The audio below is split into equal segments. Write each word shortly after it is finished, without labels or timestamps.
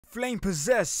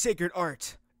flame-possessed sacred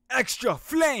art. Extra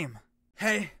flame!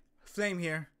 Hey, Flame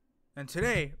here, and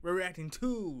today we're reacting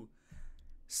to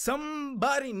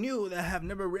somebody new that I have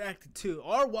never reacted to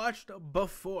or watched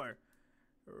before.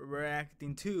 We're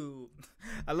reacting to,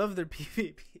 I love their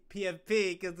PFP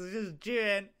because it's just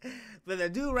Jiren, but they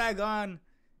do rag on.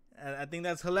 I think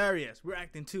that's hilarious. We're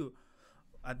reacting to,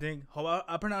 I think, how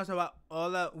I pronounce it about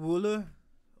olawoolo.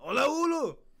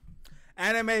 Olawoolo!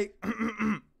 Anime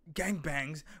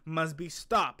gangbangs must be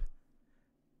stopped.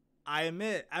 I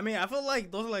admit, I feel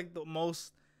like those are like the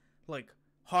most like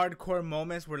hardcore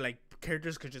moments where like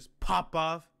characters could just pop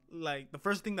off. Like the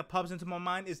first thing that pops into my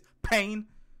mind is Pain.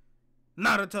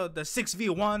 Naruto, the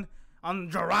 6v1 on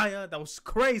JIRAIYA, that was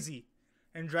crazy.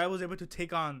 And Jiraiya was able to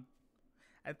take on,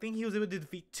 I think he was able to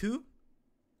defeat 2,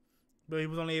 but he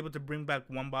was only able to bring back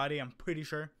 1 body, I'm pretty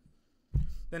sure.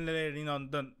 Then you know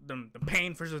the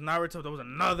Pain versus Naruto, there was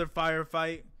another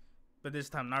firefight, but this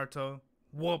time Naruto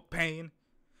whooped Pain.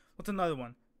 What's another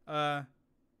one? Oh,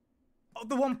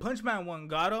 the One Punch Man one,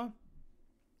 Gato.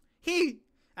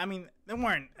 I mean, they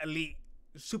weren't elite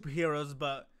superheroes,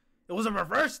 but it was a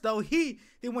reverse though. They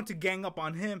went to gang up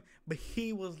on him, but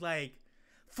he was like,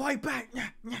 fight back,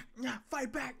 nya, nya, nya,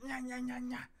 fight back, nya, nya, nya,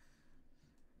 nya.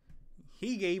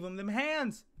 He gave him them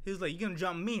hands. He was like, you gonna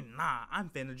jump me? Nah, I'm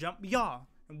finna jump y'all.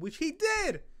 Which he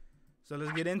did. So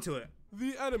let's get into it.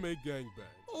 The anime gangbang.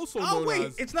 Also oh known wait,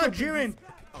 as it's not Jiren.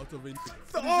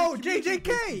 Oh,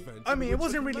 JJK. I mean, it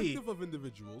wasn't really. Of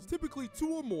individuals, typically 2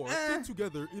 or more, get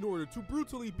together in order to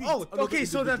brutally beat. Oh, okay,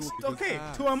 so that's okay.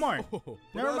 2 or more. Oh,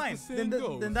 never mind. Then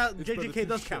that JJK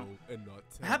does count. It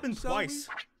happened twice.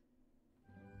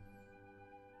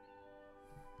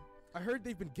 I heard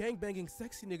they've been gangbanging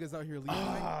sexy niggas out here, Levi.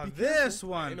 Ah, this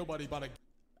one. Ain't nobody about to.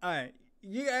 Alright,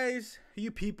 you guys,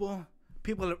 you people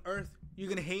of Earth, you're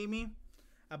gonna hate me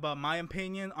about my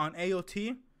opinion on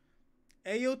AOT.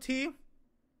 AOT,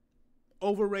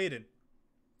 overrated.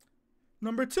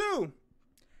 Number 2,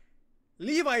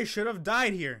 Levi should have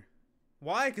died here.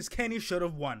 Why? Because Kenny should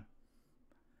have won.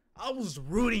 I was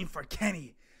rooting for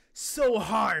Kenny so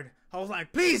hard. I was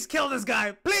like, please kill this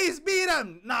guy. Please beat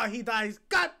him. Now he dies.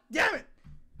 God damn it.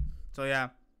 So yeah,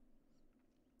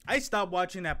 I stopped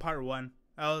watching that part 1.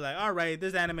 I was like, alright,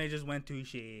 this anime just went to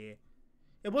shit.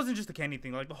 It wasn't just the Kenny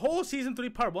thing. Like the whole season 3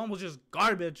 part 1 was just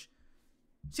garbage.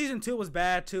 Season 2 was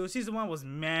bad too. Season 1 was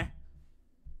meh.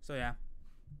 So yeah,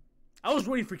 I was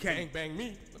rooting for Kenny. Gangbang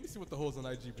me. Let me see what the hoes on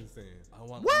IG been saying. I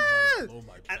want what?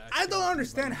 I don't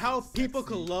understand how people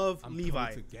could love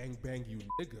Levi. To gangbang you,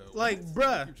 nigga. Like,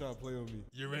 bruh. Keep trying to play on me.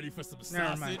 You ready for some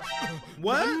Never sausage?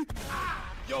 What?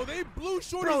 Yo, they blew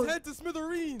Shorty's head to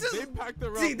smithereens. They packed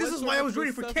her up. See, this is why I was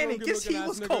rooting for Kenny, because he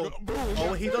was cold.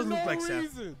 Oh, he does look like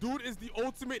Seth. Dude is the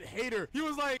ultimate hater. He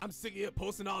was like, I'm sick of you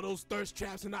posting all those thirst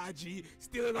traps on IG,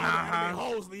 stealing all the anime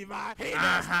hoes, Levi. Hating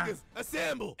ass niggas,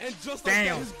 assemble. And just like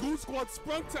that, his Goon Squad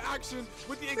sprung to action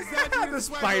with the exaggerated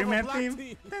swag of a black team.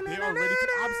 They are ready to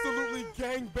absolutely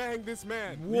gangbang this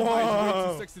man. Whoa. Levi is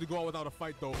way too sexy to go out without a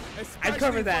fight, though. I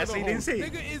covered that, so you didn't see.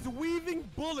 Nigga is weaving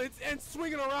bullets and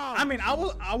swinging around. I mean, I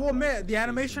will admit, the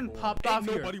animation popped off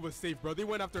here. Nobody was safe, bro. They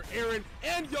went after Aaron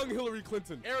and young Hillary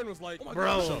Clinton. Aaron was like, oh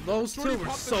bro, those two were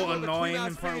so annoying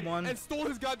in part 1. And stole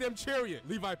his goddamn chariot.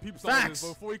 Levi peeps on this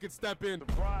before he could step in.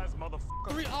 Surprise,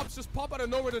 motherfucker. 3 ops just pop out of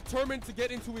nowhere determined to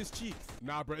get into his cheeks.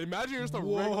 Nah, bro. Imagine you're just a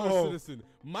regular citizen,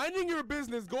 minding your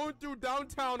business, going through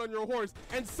downtown on your horse,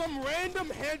 and some random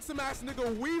handsome ass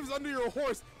nigga weaves under your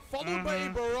horse, followed by a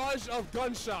barrage of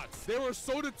gunshots. They were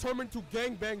so determined to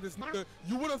gangbang this nigga,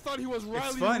 you would have thought he was Riley.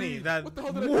 It's funny Reed. that. What the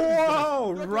hell did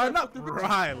Whoa! Run up,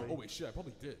 Riley. Oh wait, shit, I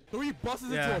probably did. So he busts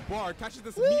into a bar, catches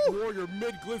this meat warrior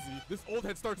mid glizzy. This old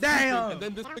head starts sleeping, and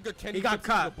then this nigga Kenny got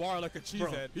caught. The bar like a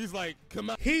cheesehead. He's like, come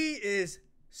on. He is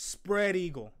spread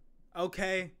eagle.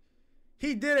 Okay,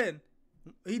 he didn't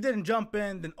jump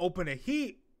in then open it.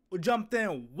 He jumped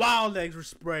in. Wild legs were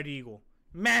spread eagle.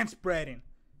 Man spreading.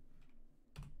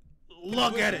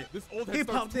 Look at it. He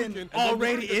popped in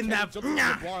already in that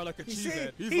bar like a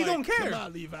cheesehead. He don't care. Come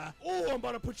on, Levi. Oh, I'm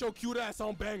about to put your cute ass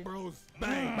on Bang Bros.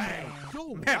 Bang, bang.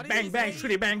 Yo, bang, bang,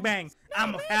 shitty bang, bang.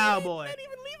 I'm a cowboy. Not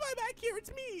even Levi back here.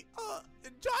 It's me,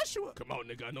 Joshua. Come on,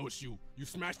 nigga. I know it's you. You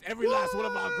smashed every last one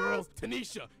of our girls.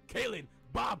 Tanisha, Kaylin,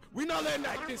 Bob, we not letting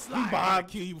that kid slide. Bob,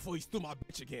 kill you before you steal my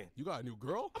bitch again. You got a new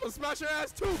girl? I'm gonna smash her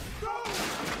ass too. No.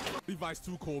 Levi's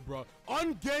too cold, bro.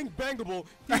 Ungangbangable.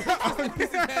 He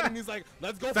hits his head and he's like,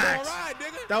 "Let's go for a ride,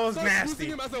 nigga." That was nasty. Using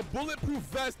him as a bulletproof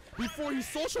vest before he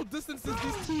social distances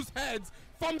these two's heads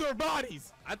from their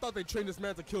bodies. I thought they trained this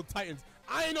man to kill titans.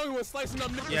 I ain't know he was slicing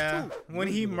up niggas Yeah, too. when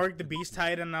he murked the Beast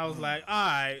Titan, I was like,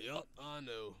 alright. Yup, I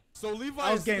know. So Levi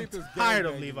I was getting tired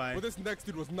of gangbanging, Levi. but this next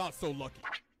dude was not so lucky.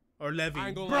 Or Levy. I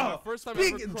ain't gonna Bro, lie, the first time I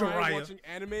ever cried JIRAIYA. watching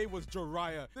anime was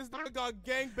JIRAIYA. This nigga got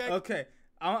gangbanged. Okay,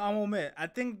 I'll admit, I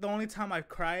think the only time I've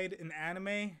cried in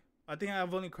anime, I think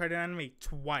I've only cried in anime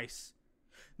twice.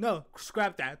 No,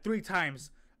 scrap that, 3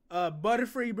 times.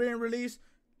 Butterfree being released,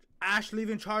 Ash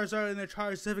leaving Charizard in the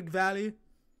Pacific Valley,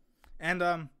 and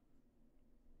the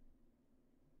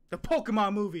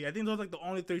Pokemon movie. I think those are like the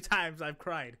only 3 times I've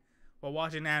cried while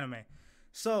watching anime.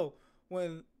 So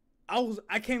when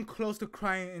I came close to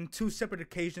crying in 2 separate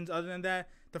occasions. Other than that,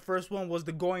 the first one was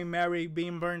the Going Merry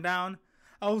being burned down.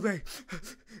 I was like,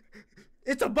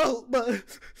 it's a boat, but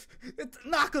it's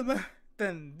Nakama.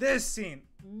 Then this scene,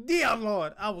 dear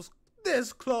Lord, I was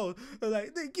this close.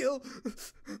 Like, they killed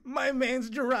my man's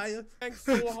JIRAIYA. Thanks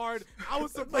so hard. I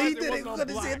was surprised it wasn't on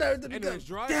black. Anyways,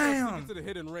 JIRAIYA into the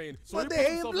hidden rain. So but he they puts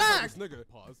ain't himself black. This nigga.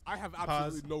 Pause. I have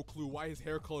absolutely no clue why his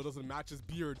hair color doesn't match his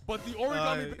beard. But the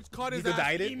origami bitch caught his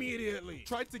ass immediately.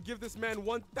 Tried to give this man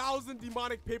 1,000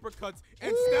 demonic paper cuts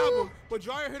and stab him. But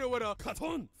JIRAIYA hit it with a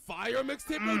katon. Fire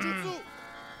mixtape no jutsu.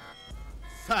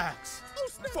 Facts.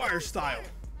 Fire style.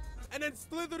 And then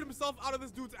slithered himself out of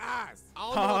this dude's ass. I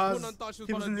don't Pause. know what Conan thought she was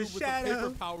gonna do with the paper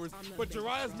powers, but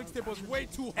Jiraiya's mixtape was way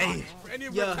too hot for any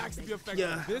of her attacks to be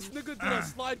effective. This nigga did a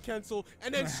slide cancel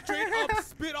and then straight up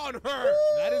spit on her.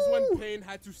 That is when Pain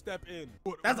had to step in.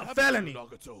 That's a felony.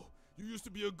 Nagato? You used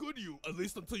to be a good you, at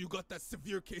least until you got that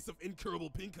severe case of incurable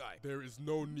pink eye. There is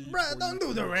no need Bruh, don't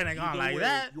do the running on like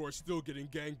that. You are still getting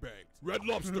gangbanged. Red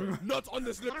Lobster, nuts on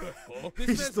this lip. This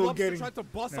He's man's still lobster getting. tried to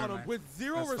bust on him with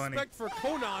zero That's respect for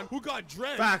Conan, who got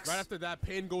drenched. Facts. Right after that,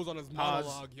 Pain goes on his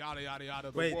monologue, yada yada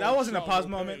yada. Wait, that wasn't a pause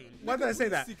moment. Why did I say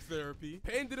that? Seek therapy.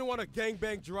 Pain didn't want to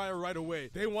gangbang Jiraiya right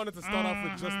away. They wanted to start off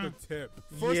with just the tip.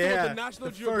 First of all, the National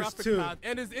Geographic path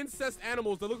and his incest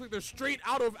animals that look like they're straight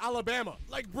out of Alabama.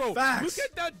 Like, bro, look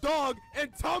at that dog and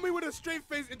tell me with a straight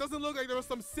face it doesn't look like there was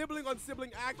some sibling on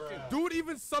sibling action. Dude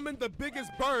even summoned the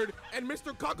biggest bird, and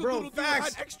Mr. Cockadoodle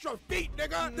had extra feet,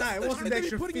 nigga. Nah, it wasn't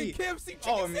extra feet.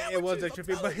 Oh, I mean, it was extra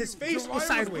feet, but his face was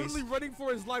sideways. Was literally running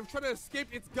for his life, trying to escape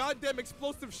its goddamn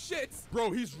explosive shits.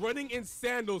 Bro, he's running in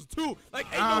sandals too. Like,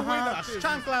 ain't no way that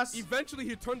is. Eventually,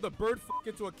 he turned the bird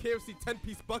into a KFC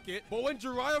 10-piece bucket. But when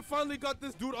Jiraiya finally got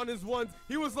this dude on his ones,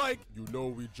 he was like, you know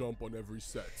we jump on every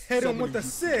set. Hit him with the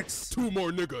 6. 2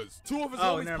 more niggas. 2 of his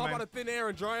homies pop out of thin air,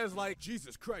 and Jiraiya's like,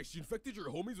 Jesus Christ, you infected your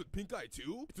homies with pink eye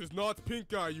too? It is not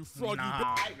pink eye, you froggy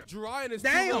bitch. Jiraiya and his 2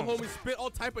 little homies spit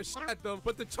all type of shit at them,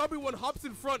 but the chubby one hops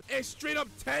in front and straight up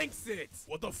tanks it.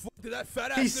 What the fuck did that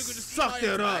fat ass nigga just sucked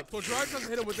it up? So Jiraiya tries to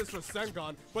hit him with this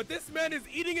Rasengan, but this man is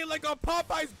eating it like a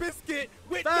Popeye's biscuit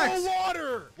with no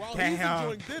water. While he's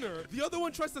enjoying dinner, the other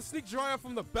one tries to sneak Jiraiya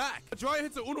from the back. Jiraiya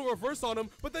hits an Uno reverse on him,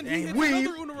 but then he hits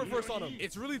another Uno reverse on him.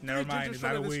 It's really 3 gingers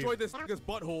trying to destroy this nigga's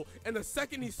butthole, and the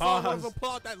second he saw one of them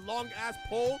pull out that long ass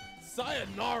pole,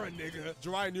 sayonara, nigga.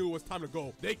 Jiraiya knew it was time to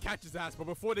go. They catch his ass, but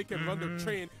before they can run their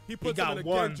train, he puts him in a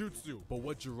genjutsu. But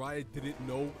what Jiraiya didn't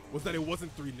know was that it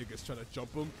wasn't 3 niggas trying to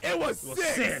jump him. It was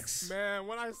 6. Man,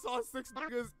 when I saw 6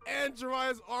 niggas and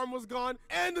Jiraiya's arm was gone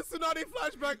and the Tsunade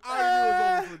flashback,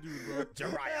 I knew it was over for dude, bro.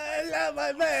 Jiraiya, I love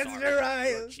my man,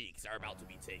 Jiraiya. Your cheeks are about to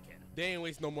be taken. They ain't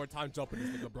waste no more time jumping this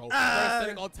nigga, bro. Started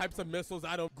sending all types of missiles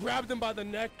at him, grabbed him by the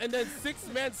neck, and then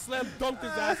 6-man slam dunked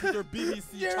his ass with their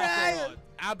BBC chopper.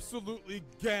 Absolutely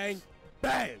gang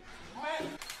bang.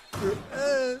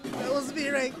 That was me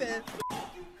right there.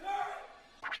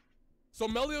 So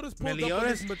Meliodas pulled up on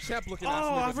his Machamp looking ass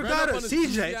nigga. I forgot it.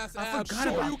 CJ. I forgot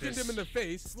about this. Him in the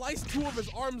face, sliced 2 of his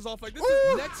arms off like this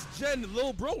is next gen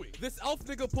Lil Broy. This elf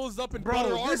nigga pulls up in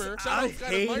butter armor, Shadow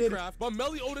Sky Minecraft, but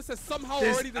Meliodas has somehow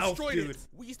already destroyed it.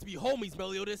 We used to be homies,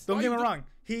 Meliodas. Don't get me wrong.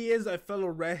 He is a fellow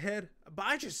redhead, but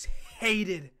I just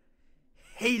hated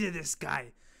this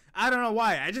guy. I don't know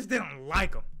why. I just didn't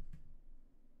like him.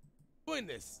 Doing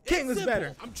this. King was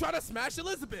better. I'm trying to smash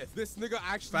Elizabeth. This nigga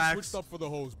actually switched up for the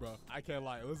hoes, bro. I can't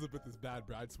lie. Elizabeth is bad,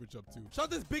 bro. I'd switch up too. Shot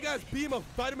this big ass beam of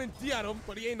vitamin D at him,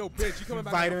 but he ain't no bitch. He coming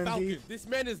back like a falcon. This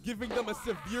man is giving them a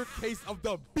severe case of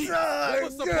the beast. It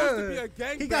was supposed to be a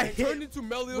gangbang. Turned into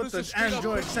Meliodas with the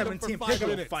Android 17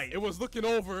 pickle fight. It was looking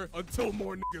over until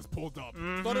more niggas pulled up.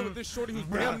 Started with this shorty who's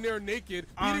damn near naked,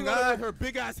 beating on her with her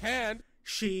big ass hand.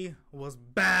 She was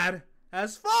bad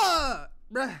as fuck,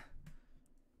 bruh.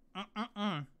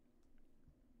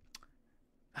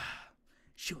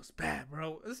 She was bad,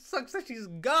 bro. It sucks that she's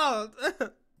gone.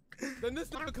 Then this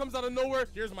nigga comes out of nowhere.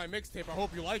 Here's my mixtape. I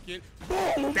hope you like it.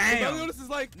 Boom. Damn. Meliodas is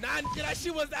like, nah, nigga, that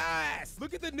shit was ass.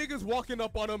 Look at the niggas walking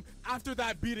up on him after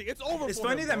that beating. It's over. It's for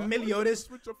funny them, that bro. Meliodas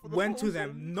went to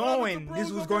them knowing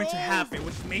this was going to happen,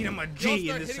 which made him a G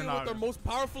in this hitting scenario. with their most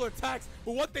powerful attacks,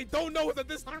 but what they don't know is that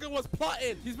this nigga was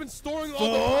plotting. He's been storing all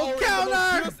Full the power counter!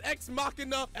 and the most Ex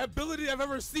Machina ability I've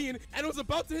ever seen, and was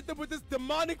about to hit them with this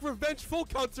demonic revenge full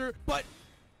counter, but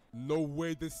no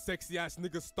way this sexy ass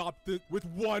nigga stopped it with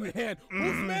one hand.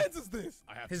 Whose man's is this?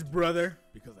 I have His brother.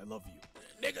 because I love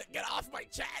you. Nigga, get off my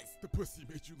chest. The pussy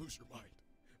made you lose your mind.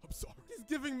 I'm sorry. He's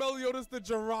giving Meliodas the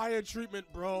JIRAIYA treatment,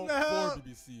 bro. No. 4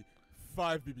 BBC,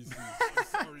 5 BBC. I'm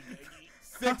sorry,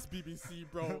 Gangy. 6 BBC,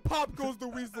 bro. Pop goes the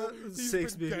weasel. He's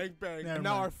 6 been BB. gangbang. Never And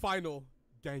now mind. our final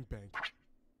gangbang.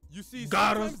 You see,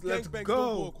 Got sometimes us. Let's gangbangs go.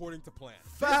 don't go according to plan.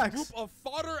 Facts. This group of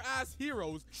fodder-ass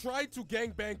heroes tried to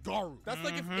gangbang Garu. That's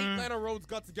like if 8 Atlanta Roads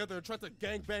got together and tried to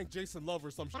gangbang Jason Love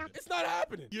or some shit. It's not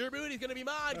happening. Your booty's gonna be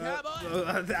mine,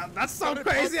 cowboy. That's some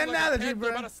crazy analogy,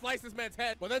 bro. About to slice this man's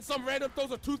head, but then some random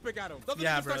throws a toothpick at him.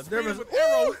 Yeah, bro. There was with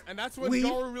arrows, and that's when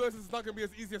Garu realizes it's not gonna be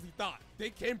as easy as he thought. They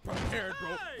came prepared,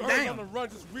 bro. Garu's on the run,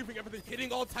 just weaving everything,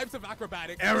 hitting all types of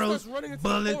acrobatics. Arrows, running into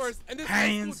bullets, the forest, and this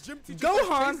hands. gym teacher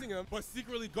Gohan. chasing him, but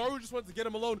secretly Garu just wants to get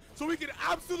him alone so he can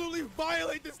absolutely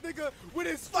violate this nigga with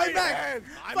his straight hand.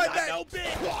 I'm Fight not back. no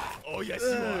bitch. Oh yes you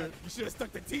are. You should have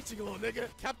stuck to teaching, little nigga.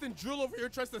 Captain Drill over here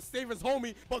tries to save his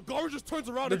homie, but Garu just turns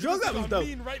around The and drill gives guy him was a dope.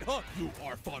 mean right hook. You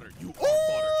are fodder. You are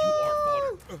fodder. You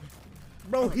are fodder.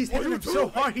 Bro, he's hitting you him too? so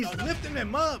hard, he's lifting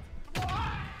him up.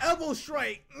 Elbow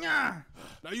strike. Nyah.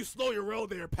 Now you slow your roll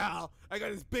there, pal. I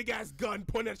got this big ass gun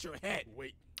pointing at your head.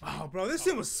 Wait, Oh, bro, this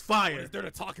thing was what fire. is there to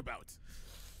talk about?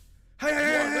 Hey,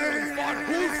 Who's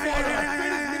fodder? I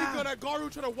made his minigun at Garu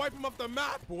trying to wipe him off the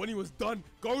map, but when he was done,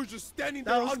 Garu's just standing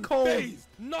there That was cold. unfazed.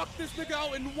 Knocked this nigga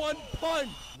out in one punch.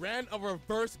 Ran a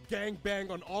reverse gangbang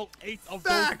on all 8 of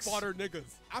Facts. those fodder niggas.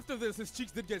 After this, his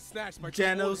cheeks did get snatched by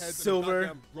Janos, two old heads Silver, and a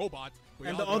goddamn robot. But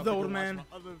and y'all the gonna have other to go old watch man. my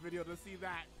other video to see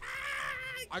that.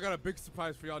 I got a big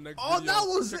surprise for y'all next Oh, video. that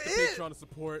was Check the it? Patreon to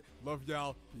support. Love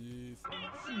y'all. Peace.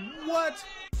 What?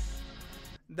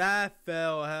 That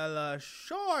fell hella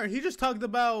short. He just talked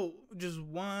about just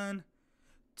 1,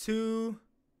 2,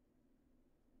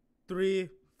 3,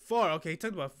 4. Okay, he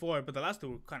talked about 4, but the last 2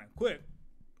 were kind of quick.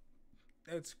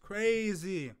 It's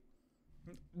crazy.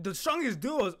 The strongest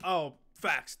duos, oh,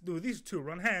 facts. Dude, these 2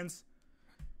 run hands.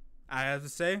 I have to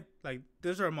say, like,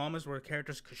 these are moments where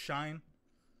characters could shine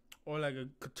or, like, it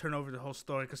could turn over the whole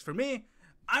story. Because for me,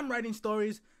 I'm writing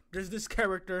stories. There's this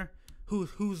character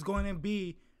who's going to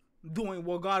be doing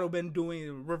what God has been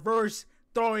doing, reverse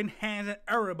throwing hands at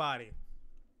everybody.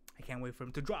 I can't wait for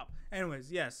him to drop.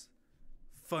 Anyways, yes,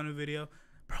 fun video,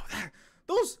 bro.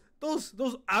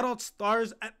 Those adult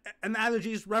stars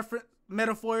analogies, reference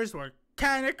metaphors were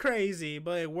kind of crazy,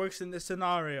 but it works in this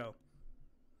scenario.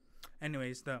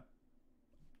 Anyways, the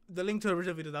link to the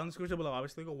original video down in the description below.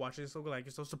 Obviously, go watch it. So go like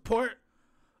it. So support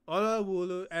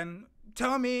olawoolo and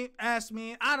tell me, ask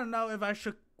me. I don't know if I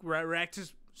should react to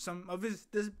some of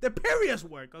the previous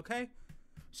work, okay?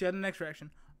 See you in the next reaction.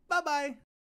 Bye-bye.